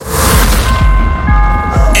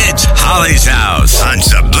Holly's House on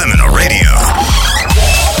Subliminal Radio.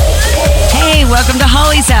 Hey, welcome to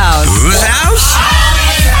Holly's House. Whose house?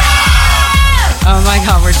 Oh my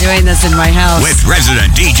God, we're doing this in my house. With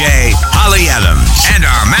resident DJ Holly Adams and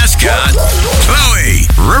our mascot, Chloe.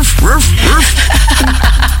 Roof, roof, roof.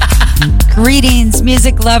 Greetings,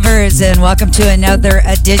 music lovers, and welcome to another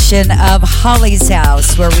edition of Holly's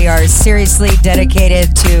House, where we are seriously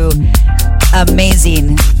dedicated to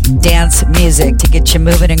amazing dance music to get you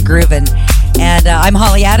moving and grooving. And I'm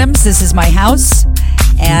Holly Adams. This is my house.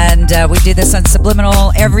 And we do this on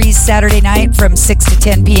Subliminal every Saturday night from 6 to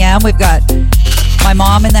 10 p.m. We've got my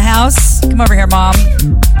mom in the house. Come over here, Mom.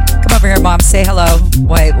 Come over here, Mom. Say hello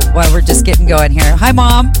while we're just getting going here. Hi,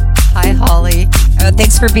 Mom. Hi, Holly.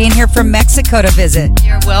 Thanks for being here from Mexico to visit.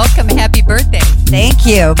 You're welcome. Happy birthday. Thank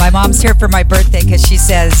you. My mom's here for my birthday because she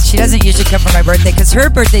says she doesn't usually come for my birthday because her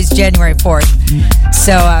birthday's January 4th.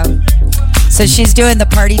 So she's doing the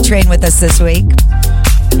party train with us this week.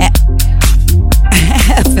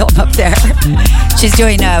 Film up there. She's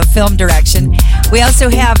doing film direction. We also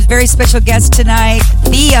have a very special guest tonight.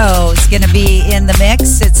 Theo's going to be in the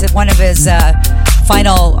mix. It's one of his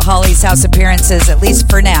final Holly's House appearances, at least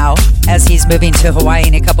for now, as he's moving to Hawaii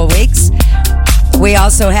in a couple weeks. We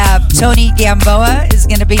also have Tony Gamboa is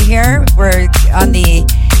going to be here. We're on the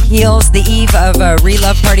eve of a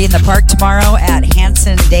Relove Party in the Park tomorrow at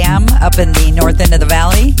Hanson Dam up in the north end of the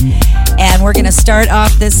valley. And we're going to start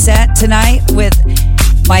off this set tonight with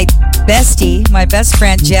my bestie, my best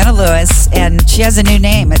friend, Jana Lewis, and she has a new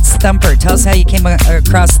name. It's Thmp3r. Tell us how you came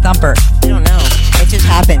across Thmp3r. I don't know. It just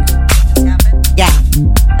happened. Yeah.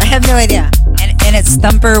 I have no idea. And it's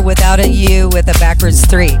Thmp3r without a U with a backwards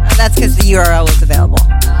 3. Oh, that's because the URL was available.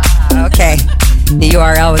 Okay. The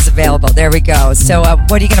URL was available. There we go. So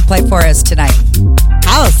what are you going to play for us tonight?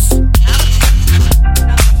 House.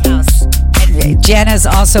 And Jana's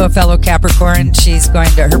also a fellow Capricorn. She's going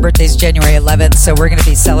to, her birthday's January 11th, so we're going to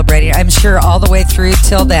be celebrating, I'm sure, all the way through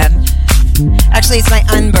till then. Actually, it's my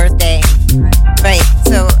unbirthday. Right.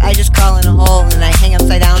 So I just crawl in a hole and I hang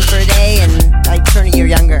upside down for a day and I turn a year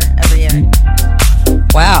younger every year.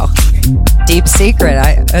 Wow. Deep secret.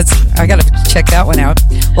 I got to check that one out.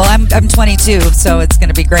 Well, I'm 22, so it's going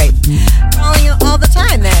to be great. Crawling all the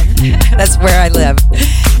time then. That's where I live.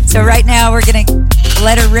 So right now we're going to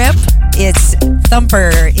let her rip. It's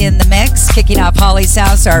Thmp3r in the mix, kicking off Holly's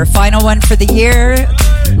House, our final one for the year.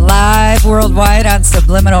 Live worldwide on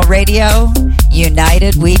Subliminal Radio.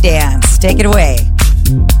 United We Dance. Take it away.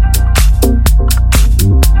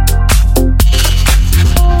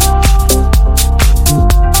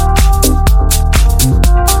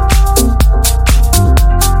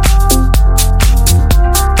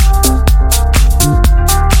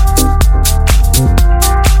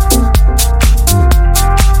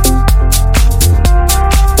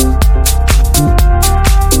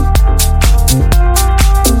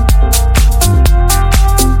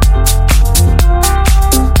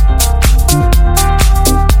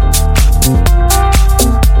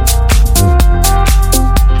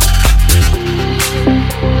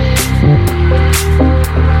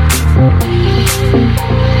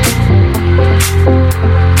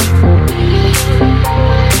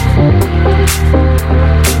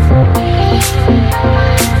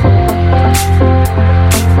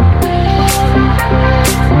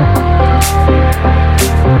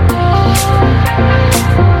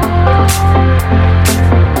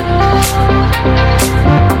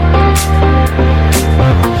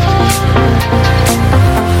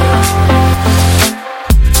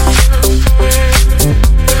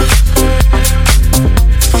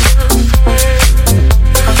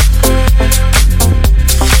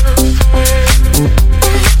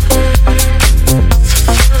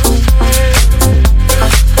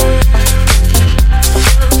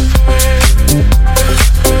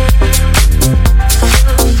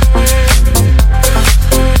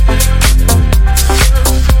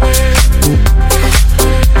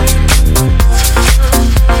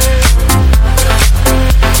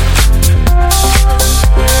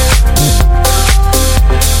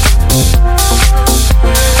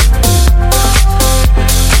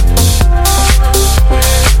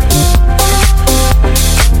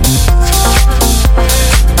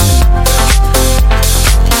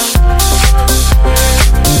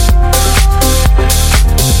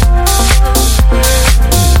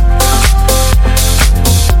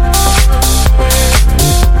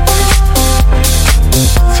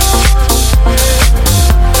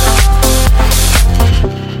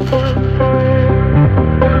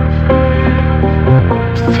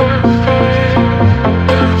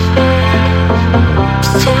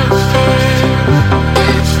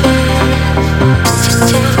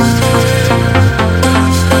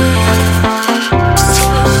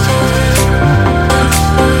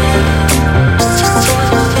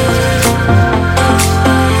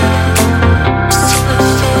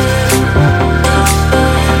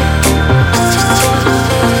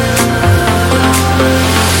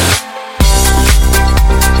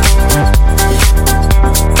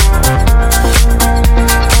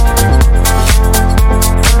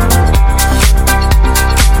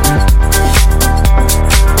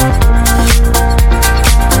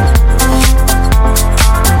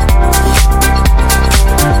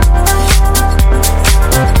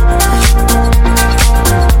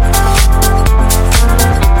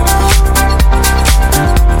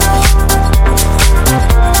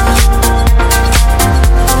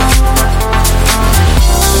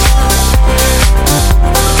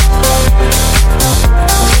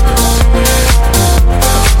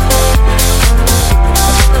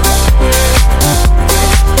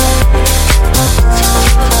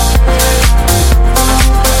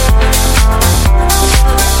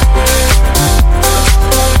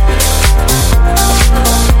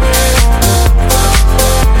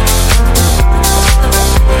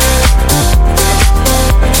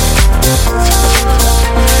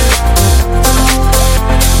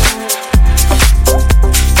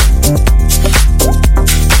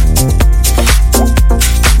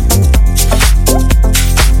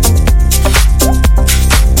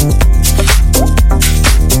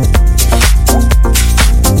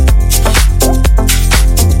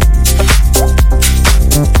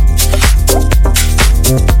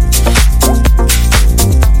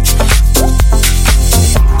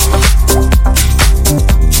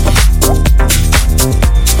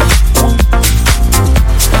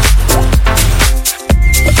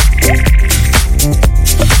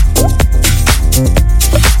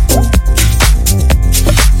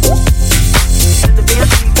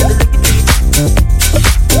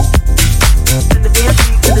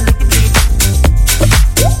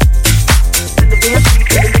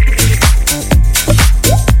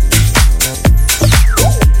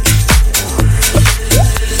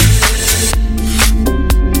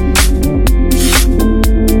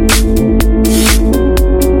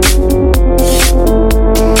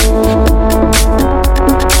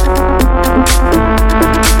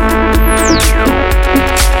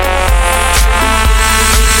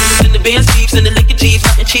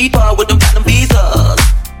 cheaper with them platinum visas.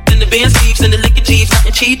 Then the Benz Jeeps and the liquor Jeeps,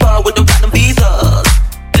 nothing cheaper with them platinum visas.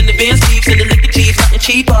 Then the Benz Jeeps and the liquor Jeeps, nothing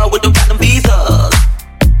cheaper with them platinum visas.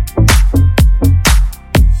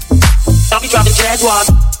 I'll be driving Jaguars.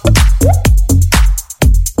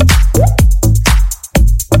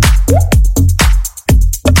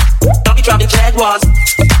 I'll be driving Jaguars.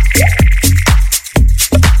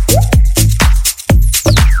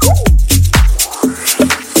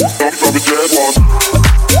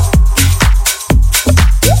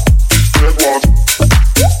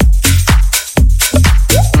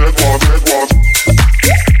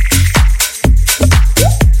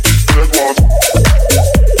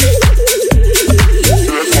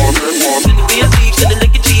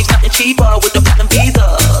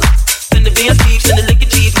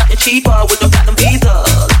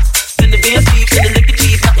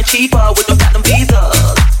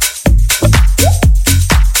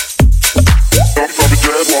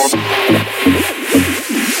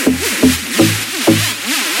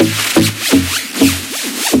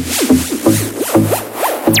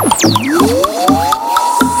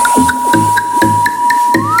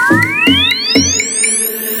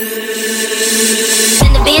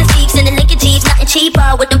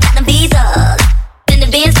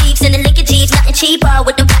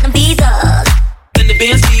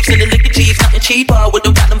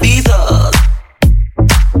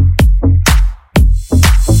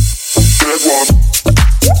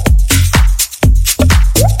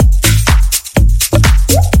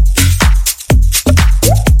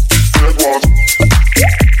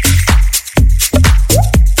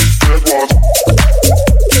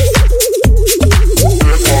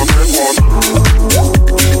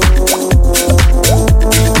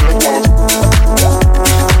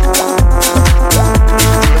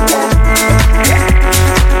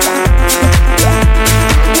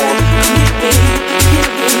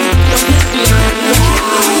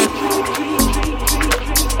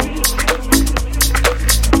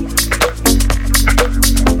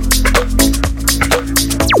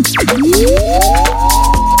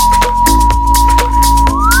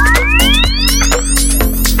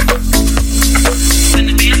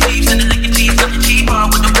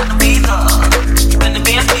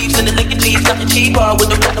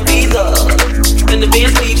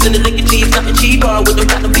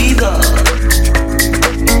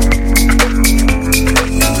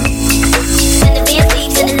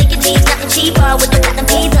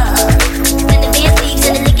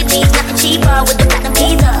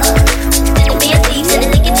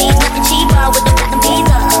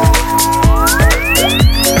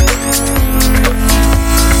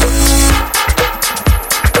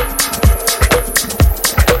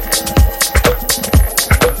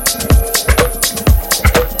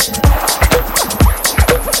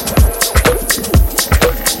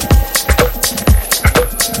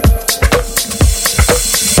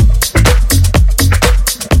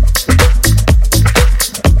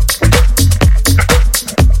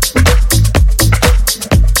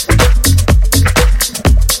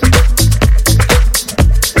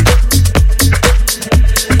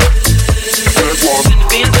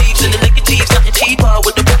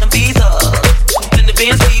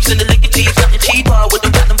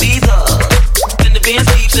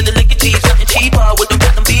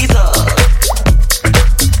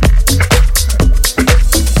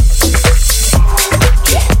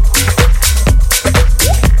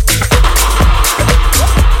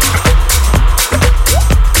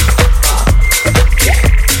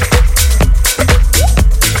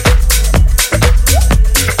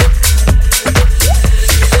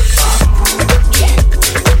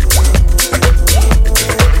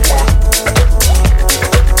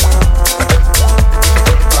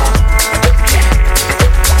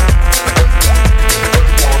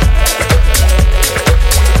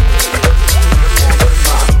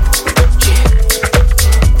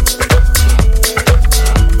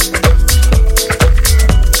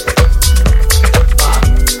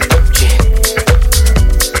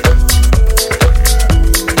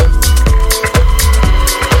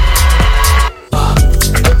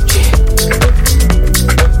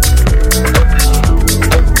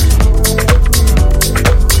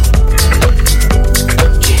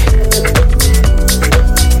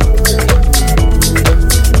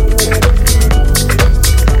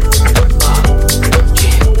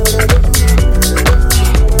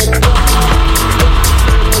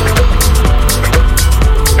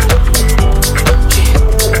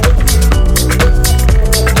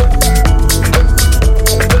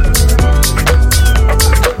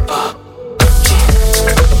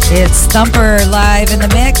 Thmp3r live in the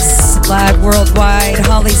mix, live worldwide,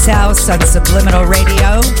 Holly's House on Subliminal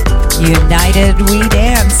Radio. United we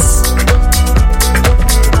dance.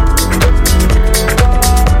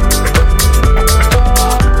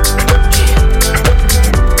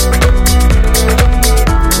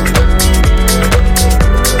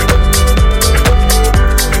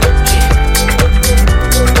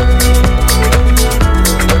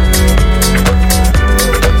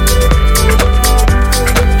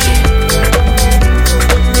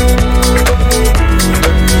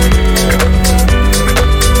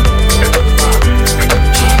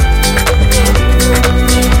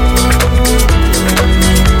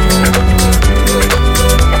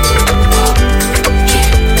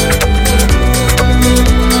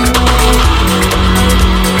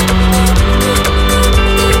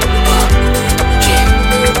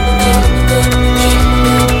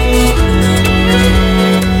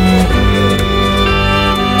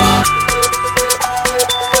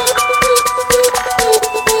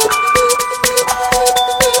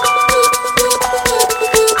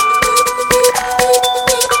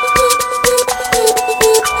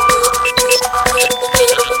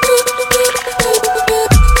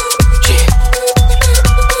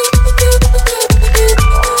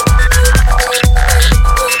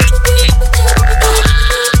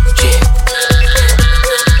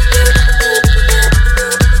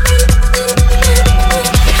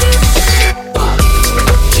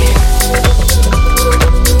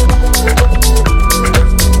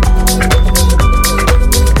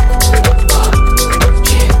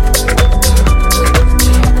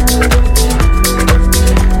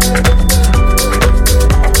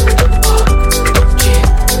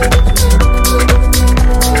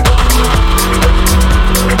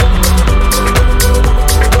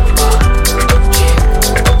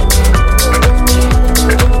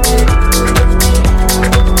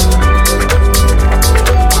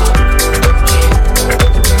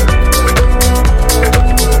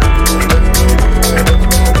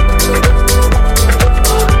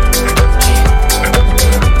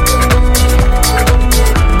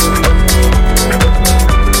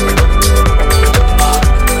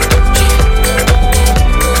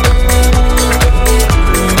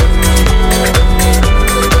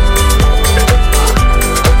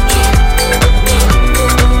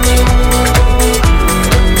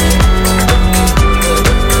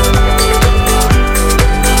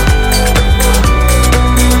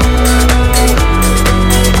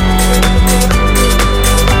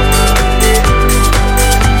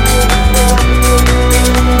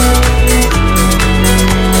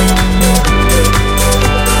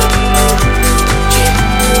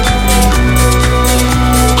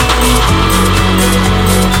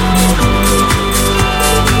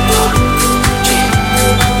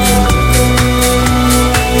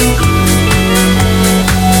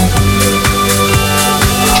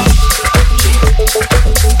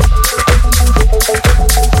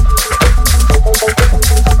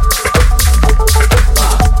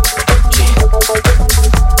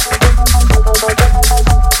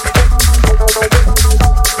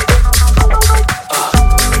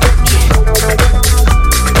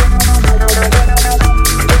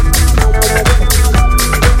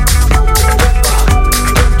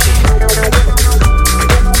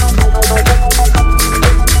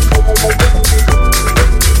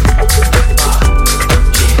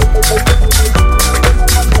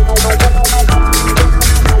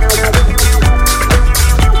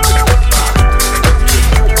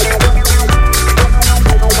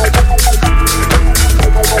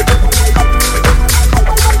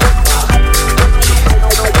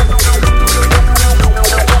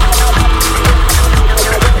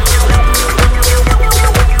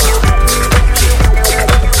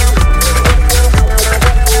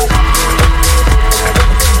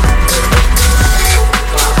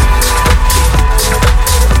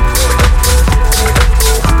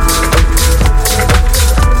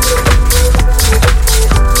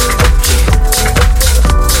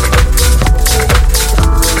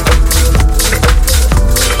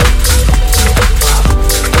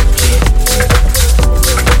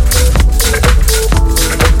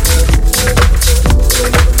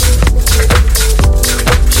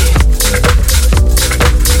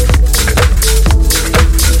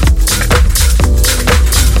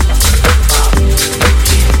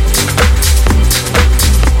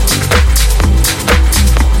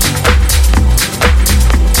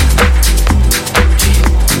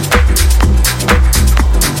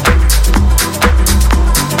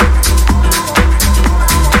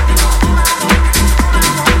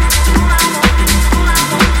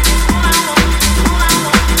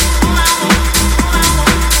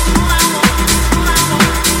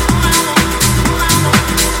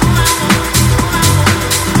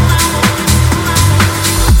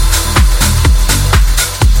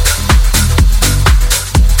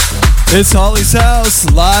 It's Holly's House,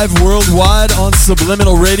 live worldwide on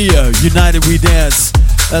Subliminal Radio. United We Dance.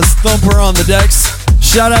 That's Thmp3r on the decks.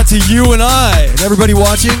 Shout out to you and I and everybody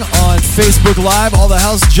watching on Facebook Live, all the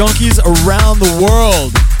house junkies around the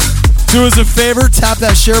world. Do us a favor, tap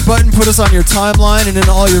that share button, put us on your timeline and in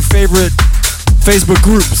all your favorite Facebook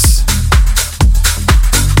groups.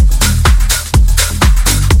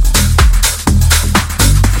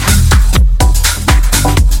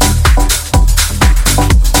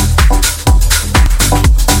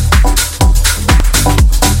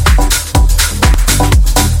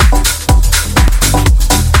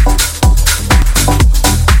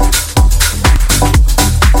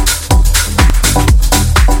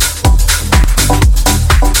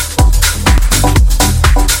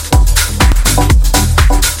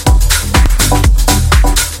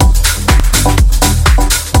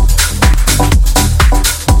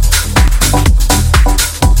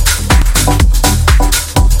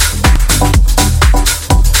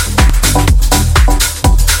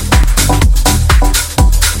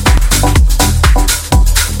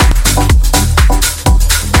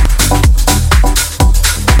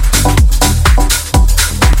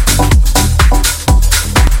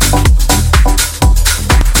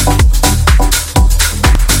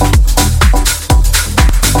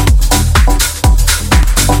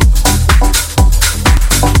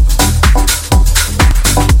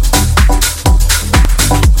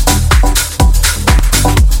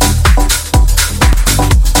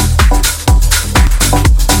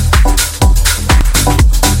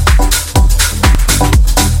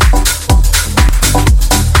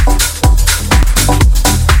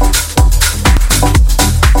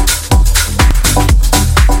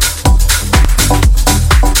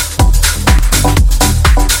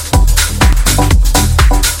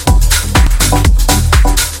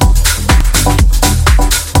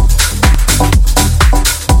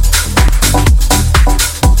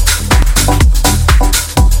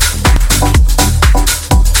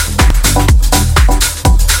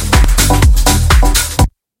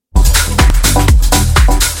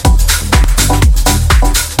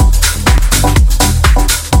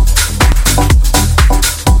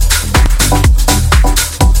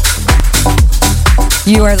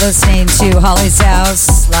 You are listening to Holly's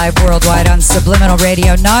House, live worldwide on Subliminal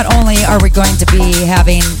Radio. Not only are we going to be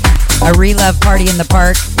having a Relove Party in the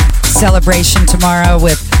Park celebration tomorrow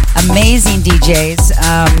with amazing DJs.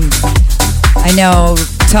 I know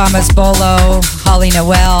Thomas Bolo, Holly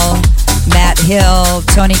Noel, Matt Hill,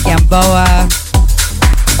 Tony Gamboa,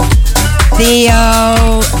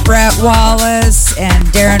 Theo, Brett Wallace, and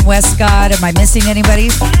Darren Westcott. Am I missing anybody?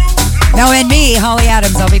 No, and me, Holly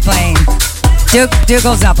Adams, I'll be playing.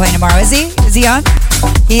 Dougal's not playing tomorrow, is he? Is he on?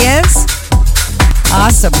 He is?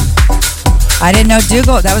 Awesome. I didn't know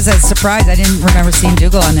Dougal. That was a surprise. I didn't remember seeing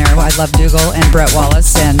Dougal on there. I love Dougal and Brett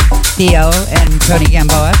Wallace and Theo and Tony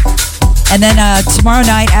Gamboa. And then tomorrow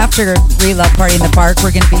night after Relove Party in the Park,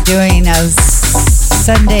 we're going to be doing a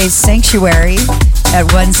Sunday Sanctuary at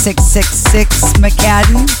 1666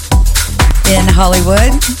 McCadden in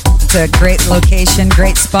Hollywood. It's a great location,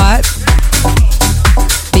 great spot.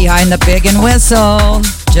 Behind the Big and Whistle,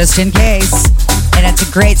 just in case. And it's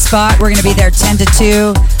a great spot. We're going to be there 10 to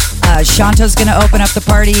 2. Shanto's going to open up the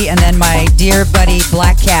party, and then my dear buddy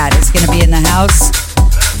Black Cat is going to be in the house.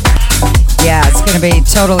 Yeah, it's going to be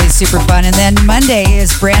totally super fun. And then Monday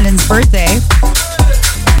is Brandon's birthday.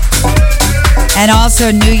 And also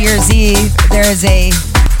New Year's Eve, there is a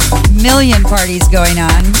million parties going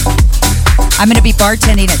on. I'm going to be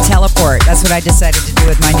bartending at Teleport. That's what I decided to do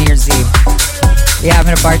with my New Year's Eve. Yeah, I'm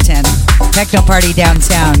going to bartend. Techno party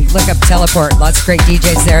downtown. Look up Teleport. Lots of great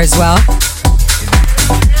DJs there as well.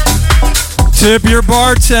 Tip your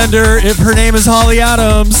bartender if her name is Holly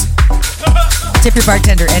Adams. Tip your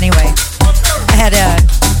bartender anyway.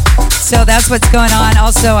 So that's what's going on.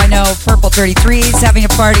 Also, I know Purple 33 is having a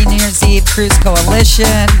party New Year's Eve. Cruise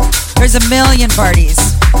Coalition. There's a million parties.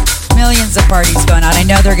 Millions of parties going on. I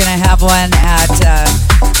know they're going to have one at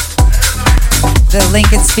the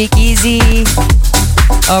Lincoln Speakeasy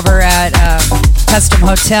over at Custom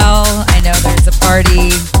Hotel. I know there's a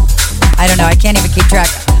party. I don't know. I can't even keep track.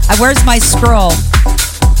 Where's my scroll?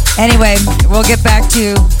 Anyway, we'll get back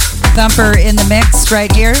to Thmp3r in the mix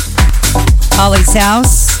right here. Holly's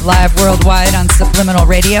House, live worldwide on Subliminal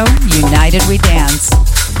Radio. United We Dance.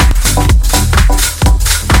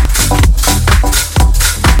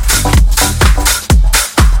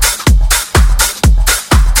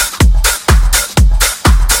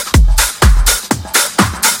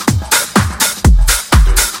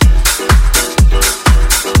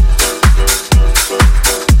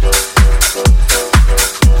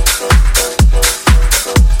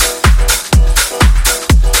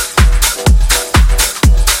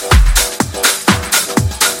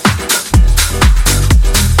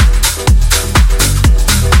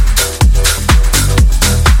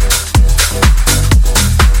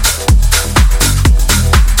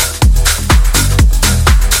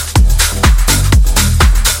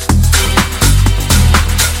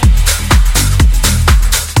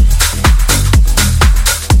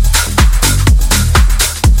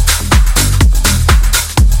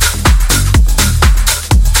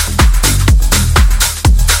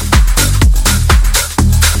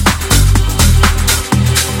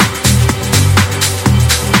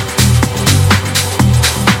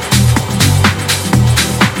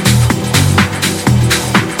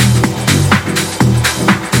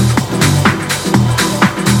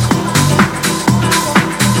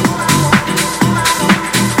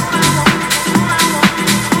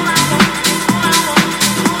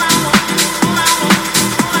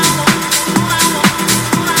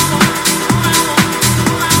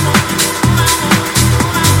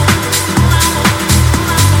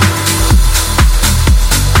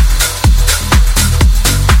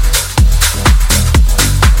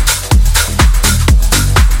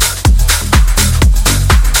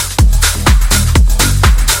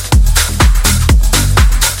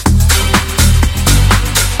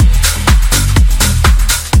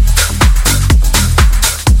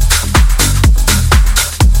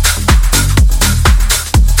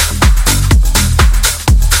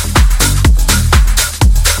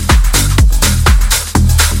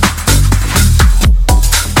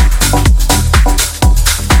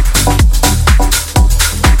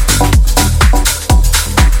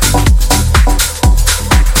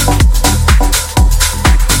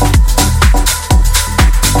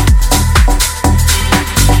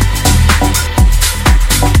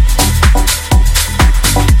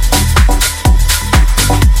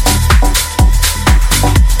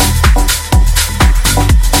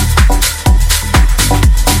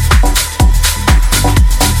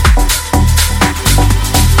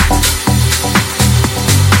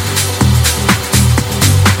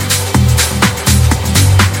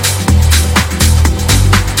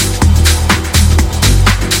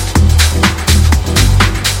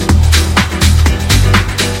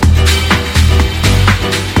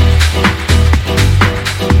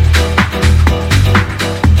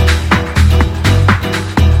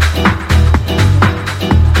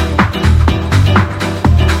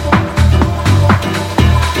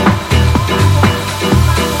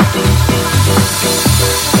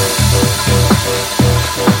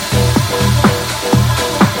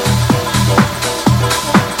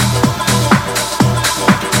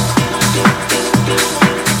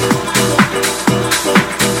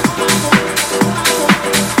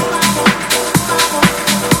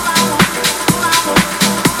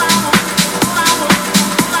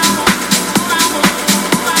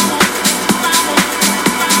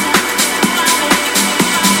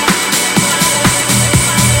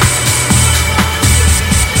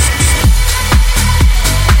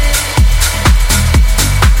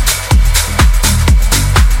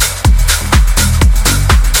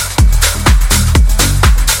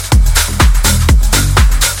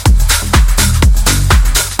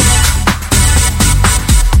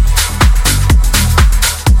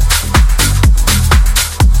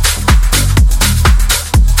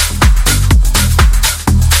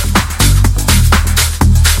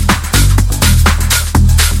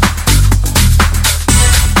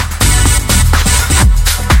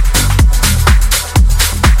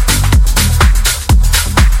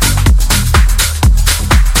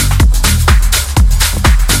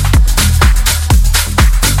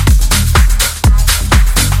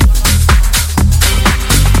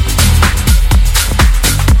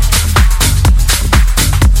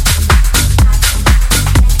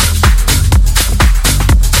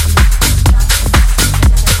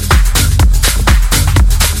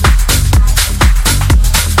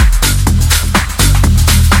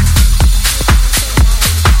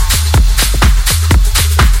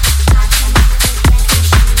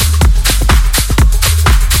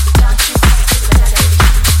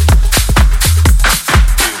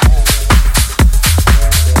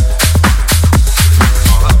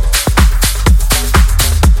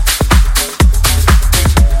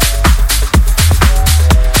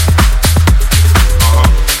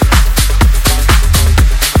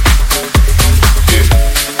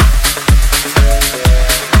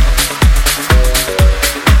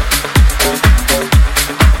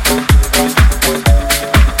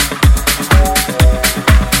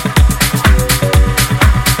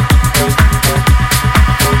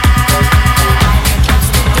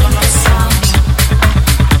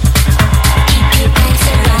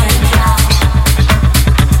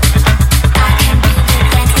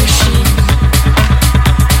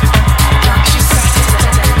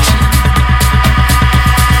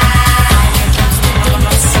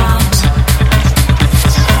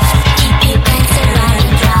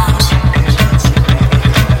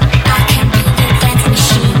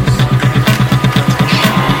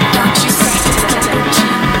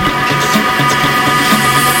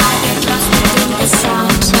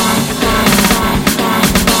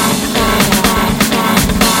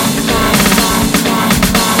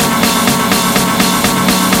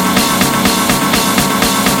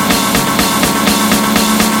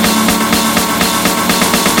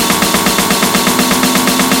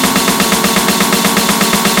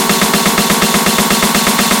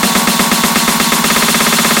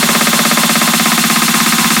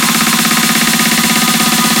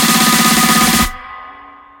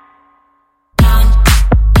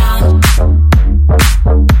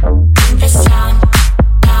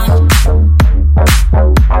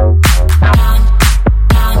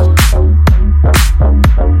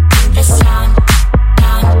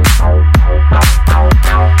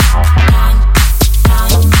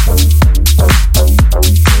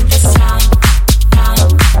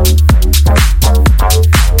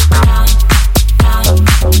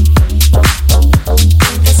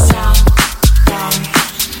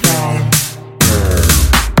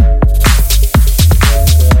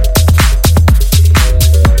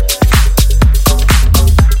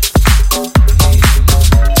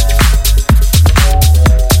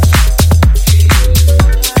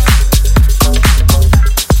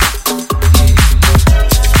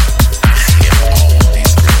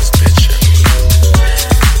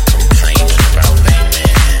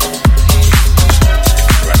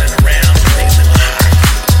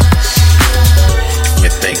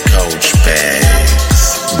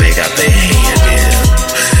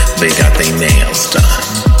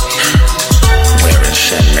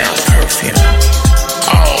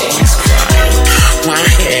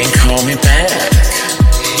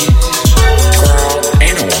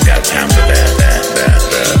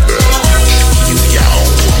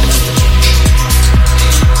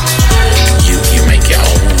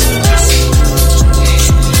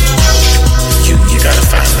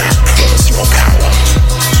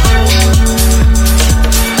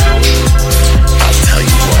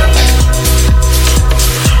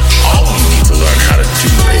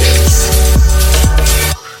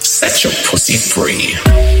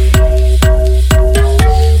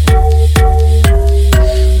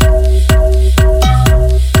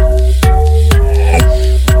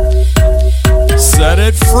 Set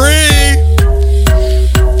it free.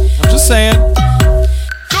 I'm just saying.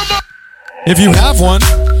 If you have one,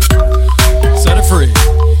 set it free.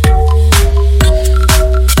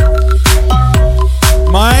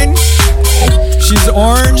 Mine, she's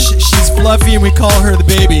orange, she's fluffy, and we call her the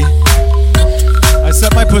baby. I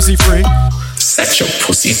set my pussy free. Set your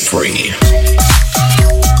pussy free.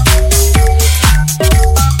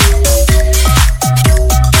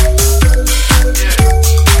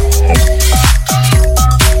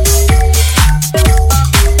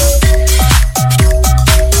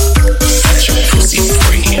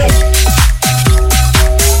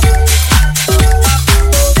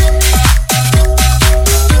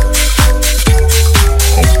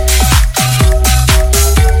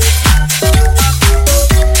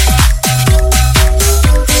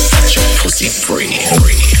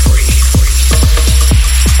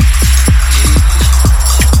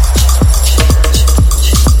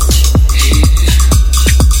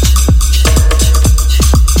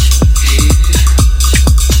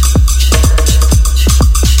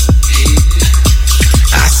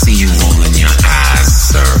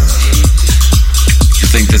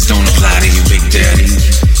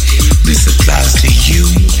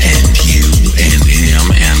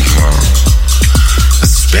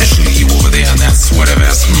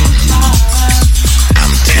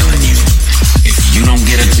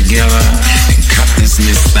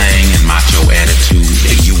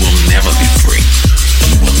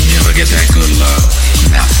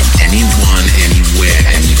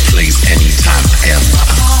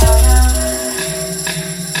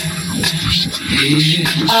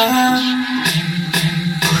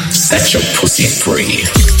 Set your pussy free.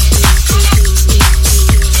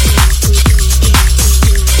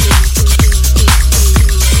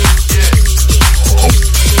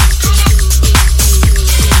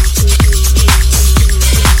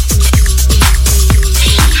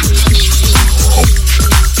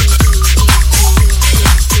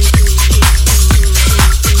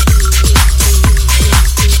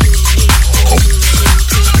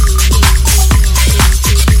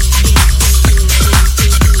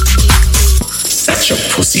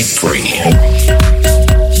 Pussy free.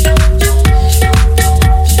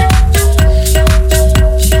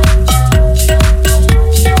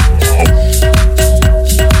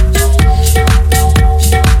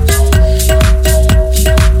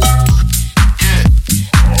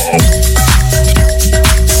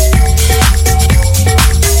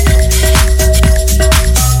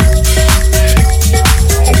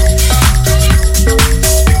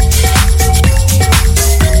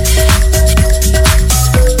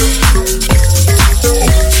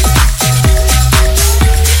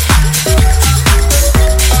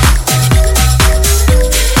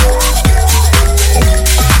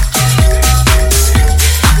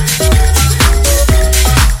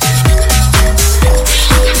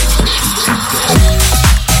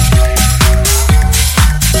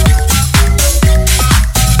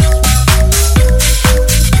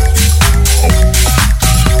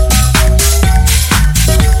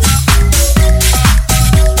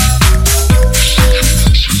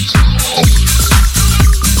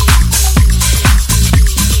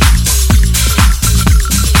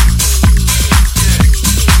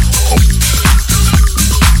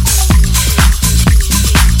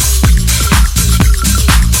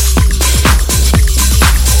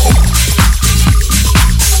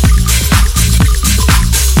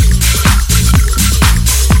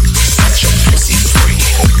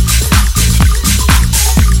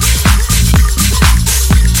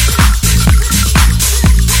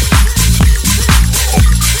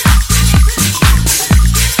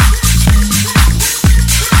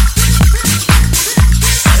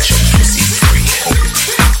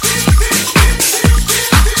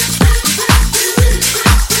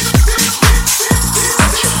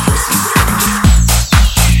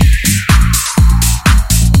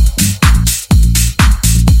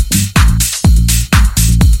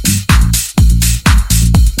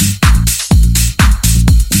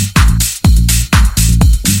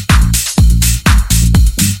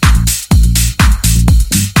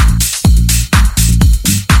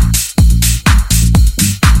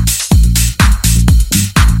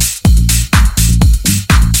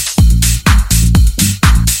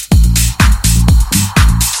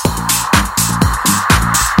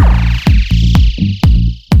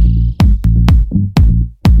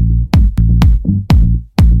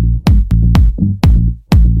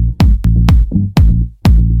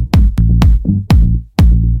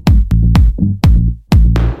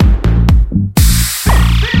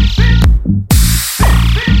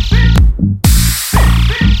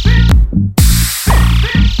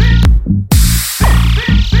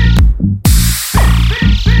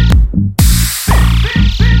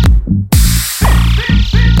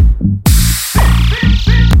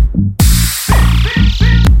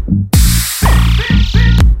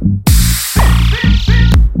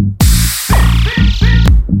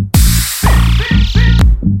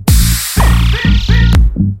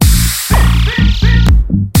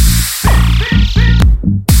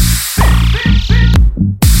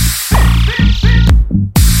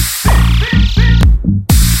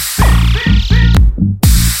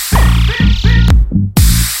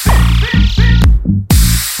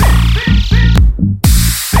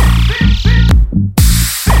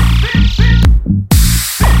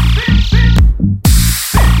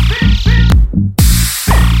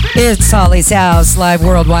 It's Holly's House, live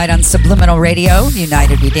worldwide on Subliminal Radio,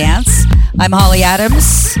 United We Dance. I'm Holly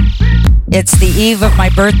Adams. It's the eve of my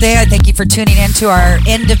birthday. I thank you for tuning in to our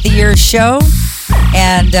end of the year show.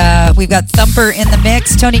 And we've got Thumper in the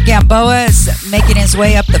mix. Tony Gamboa is making his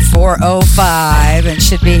way up the 405 and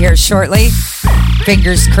should be here shortly.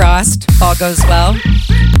 Fingers crossed, if all goes well.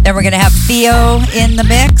 Then we're going to have Theo in the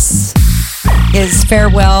mix. His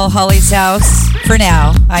farewell, Holly's House, for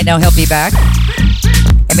now. I know he'll be back.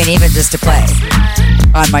 I mean, even just to play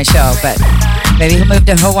on my show. But maybe he'll move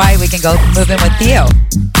to Hawaii. We can go move in with Theo.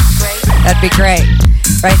 That'd be great.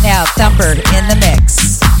 Right now, Thumper in the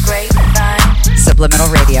mix. Subliminal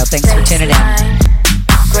Radio. Thanks for tuning in.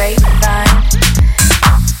 Grapevine,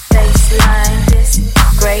 baseline, this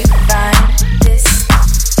grapevine, this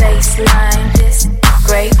baseline, this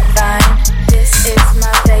grapevine, this is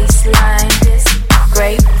my baseline, this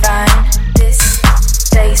grapevine, this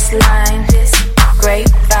baseline, this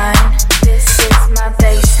grapevine, this is my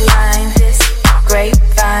baseline, this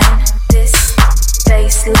grapevine, this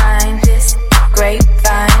baseline, this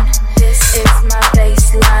grapevine, this is my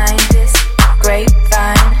baseline, this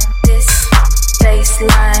grapevine, this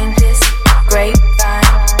baseline, this grapevine.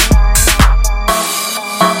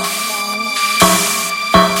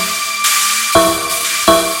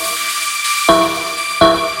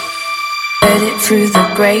 Heard it through the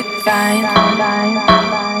grapevine.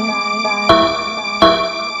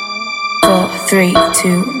 4, 3,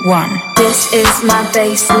 2, 1. This is my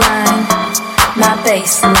baseline, my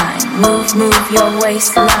baseline. Move your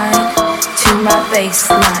waistline to my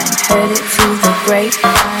baseline. Heard it through the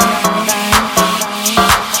grapevine.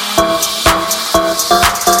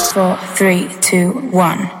 4, 3, 2,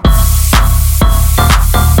 1.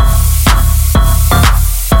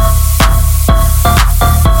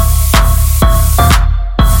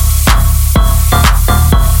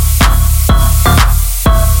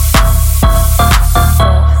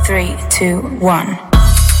 Three, two, one.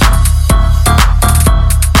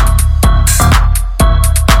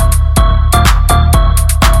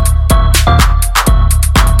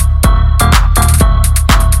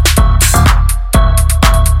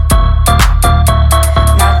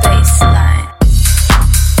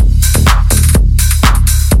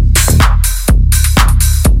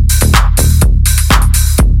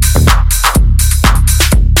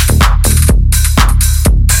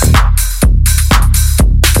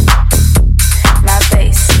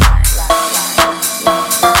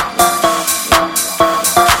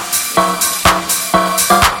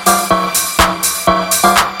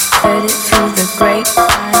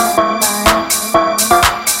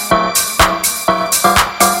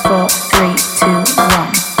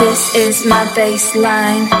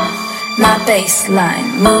 Baseline, my baseline.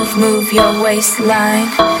 Move your waistline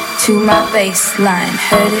to my baseline.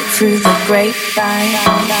 Heard it through the grapevine.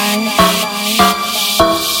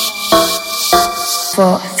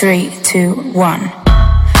 4, 3, 2, 1.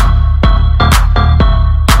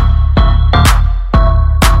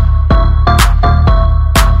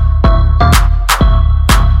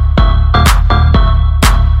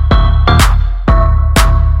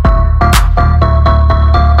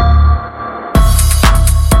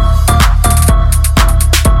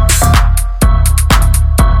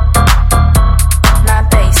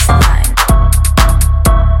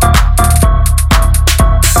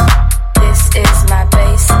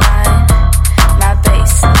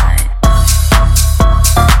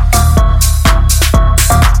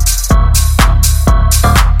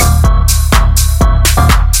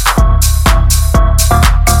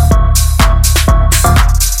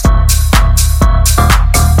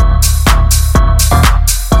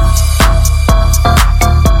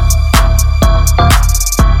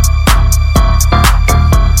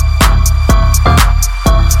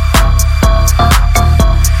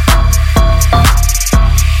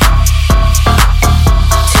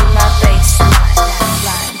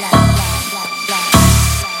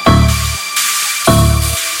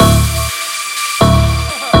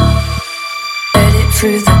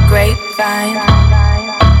 Through the grapevine.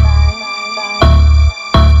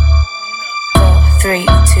 4, 3,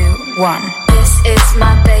 2, 1. This is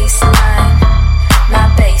my baseline, my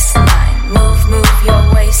baseline. Move your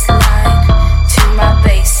waistline to my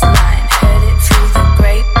baseline. Heard it through the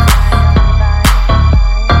grapevine.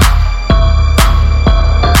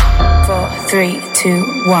 4, 3,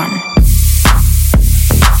 2, 1.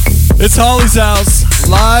 It's Holly's House,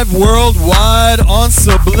 live worldwide on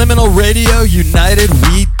Subliminal Radio, United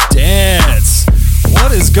We Dance.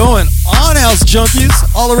 What is going on, house junkies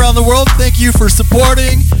all around the world? Thank you for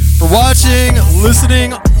supporting, for watching,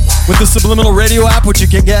 listening with the Subliminal Radio app, which you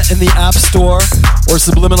can get in the App Store or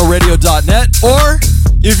subliminalradio.net, or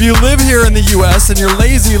If you live here in the US and you're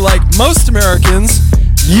lazy like most Americans,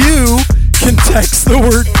 you can text the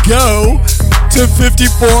word GO to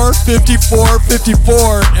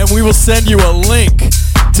 545454 and we will send you a link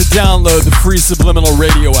to download the free Subliminal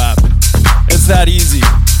Radio app. It's that easy.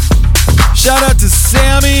 Shout out to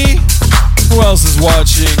Sammy. Who else is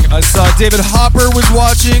watching? I saw David Hopper was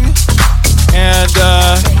watching. And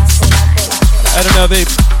I don't know,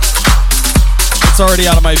 it's already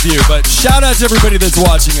out of my view, but shout out to everybody that's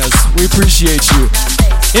watching us. We appreciate you.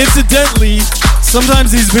 Incidentally,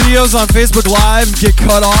 sometimes these videos on Facebook Live get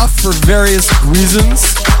cut off for various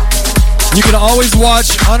reasons. You can always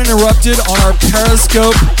watch uninterrupted on our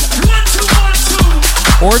Periscope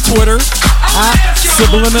or Twitter at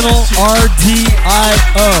Subliminal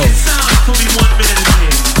RDIO.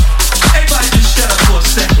 Everybody just shut up for a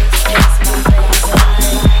second.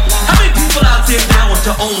 How many people out there now with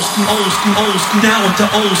the old school, now with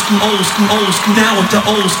the old school, now with the old school, now with the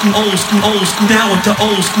old school, now with the old school, now with the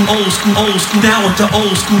old school, now with the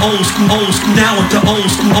old school, now with the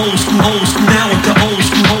old school, now with the old school, now with the old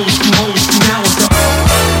school, now with the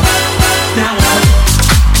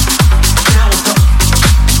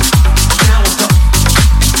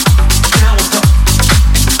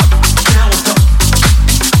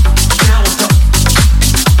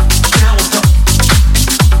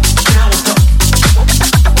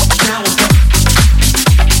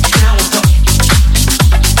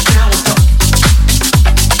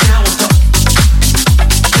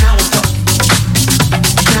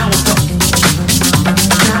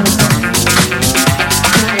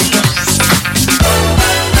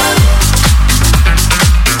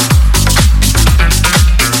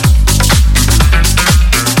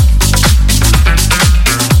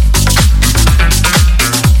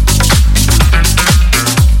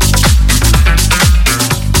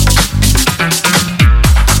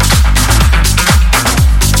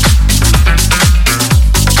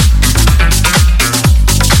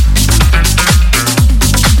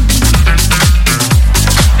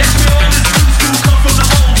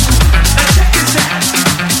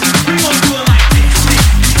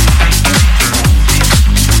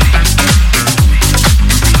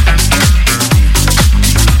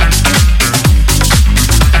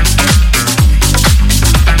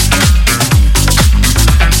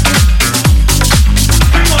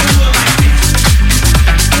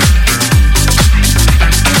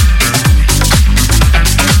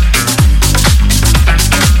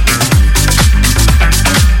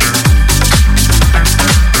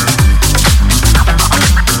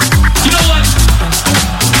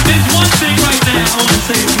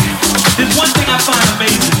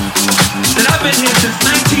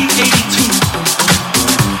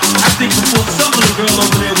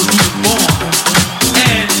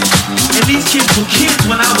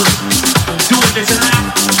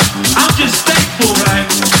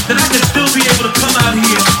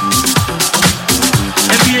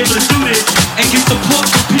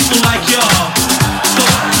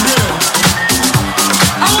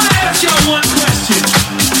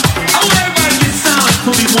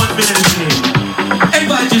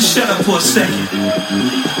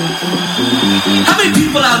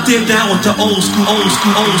down with the old school, down with the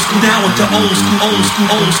old school, down with the old school, down with the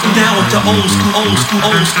old school, down with the old school, down with the old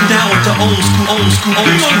school, down with the old school, down with the old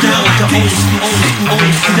school, down with the old school, down with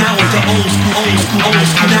the old school, down with the old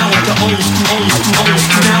school, down with the old school, down with the old school, down with the old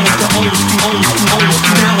school, down with the old school, down with the old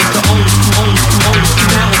school, down with the old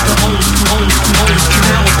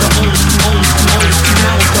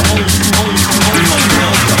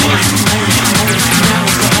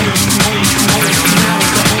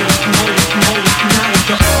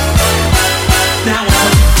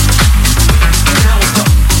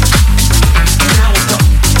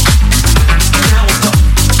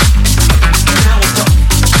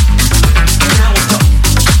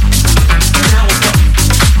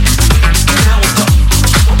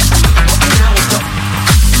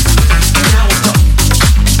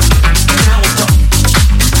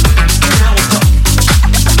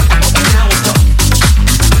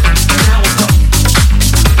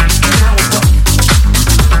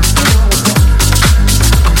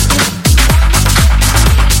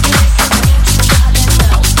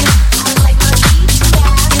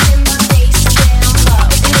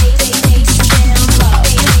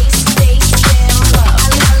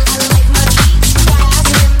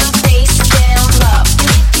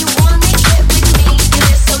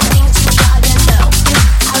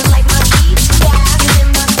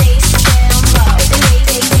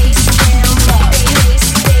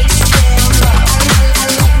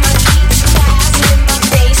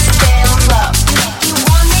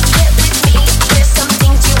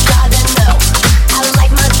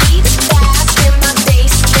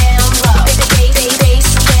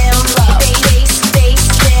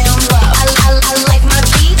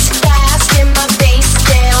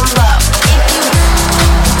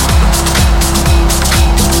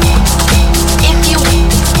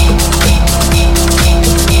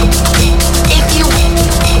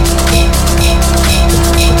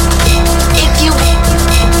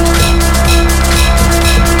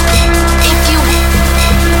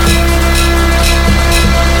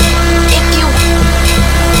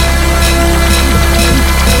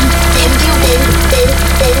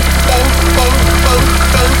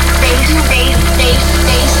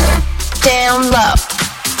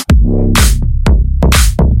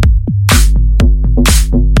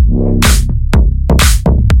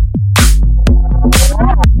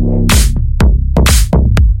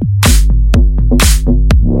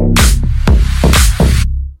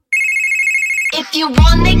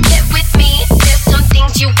get with me, there's some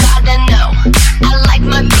things you gotta know. I like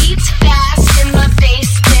my beats fast and my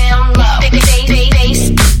bass down low. Bass,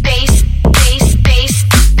 bass, bass, bass, bass,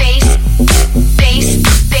 bass, bass,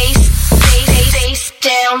 bass, bass, bass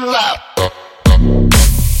down low.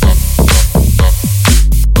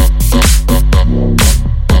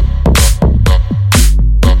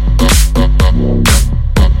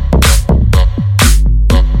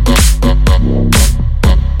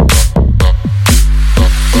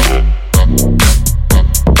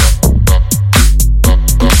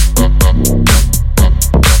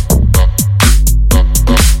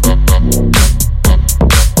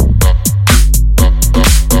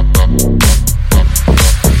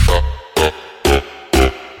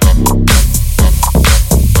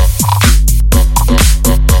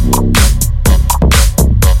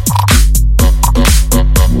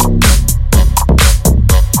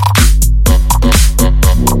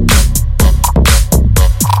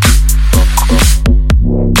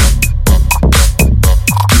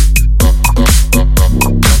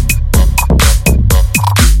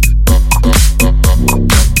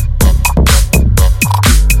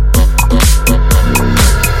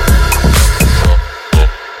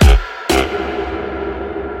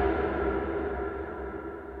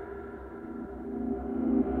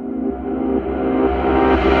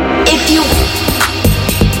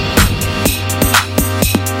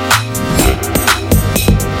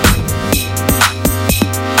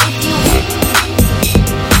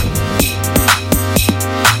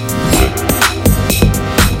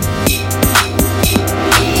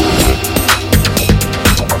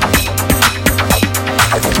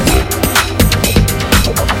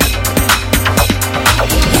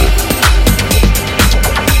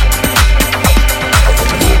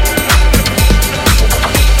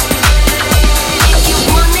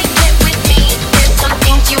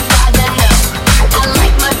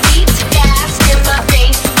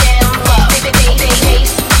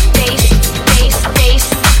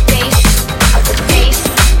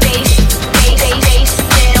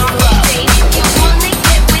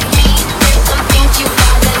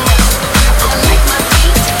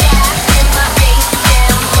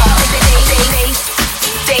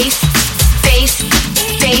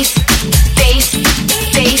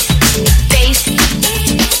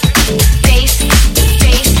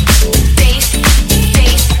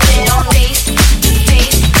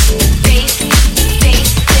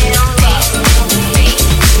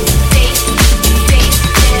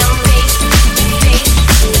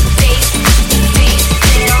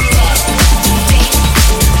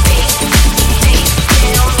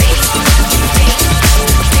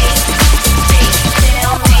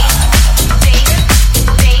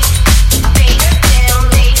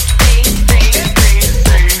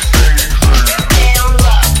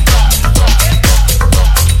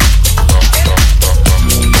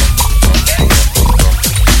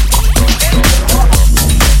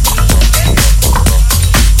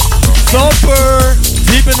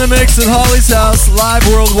 The mix at Holly's house, live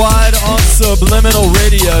worldwide on Subliminal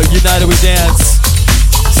Radio. United We Dance.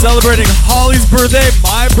 Celebrating Holly's birthday,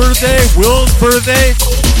 my birthday, Will's birthday,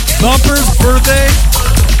 Thumper's birthday.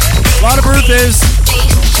 A lot of birthdays.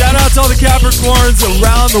 Shout out to all the Capricorns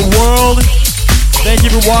around the world. Thank you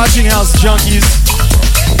for watching, House Junkies.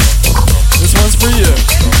 This one's for you.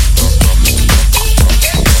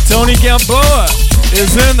 Tony Gamboa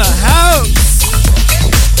is in the house.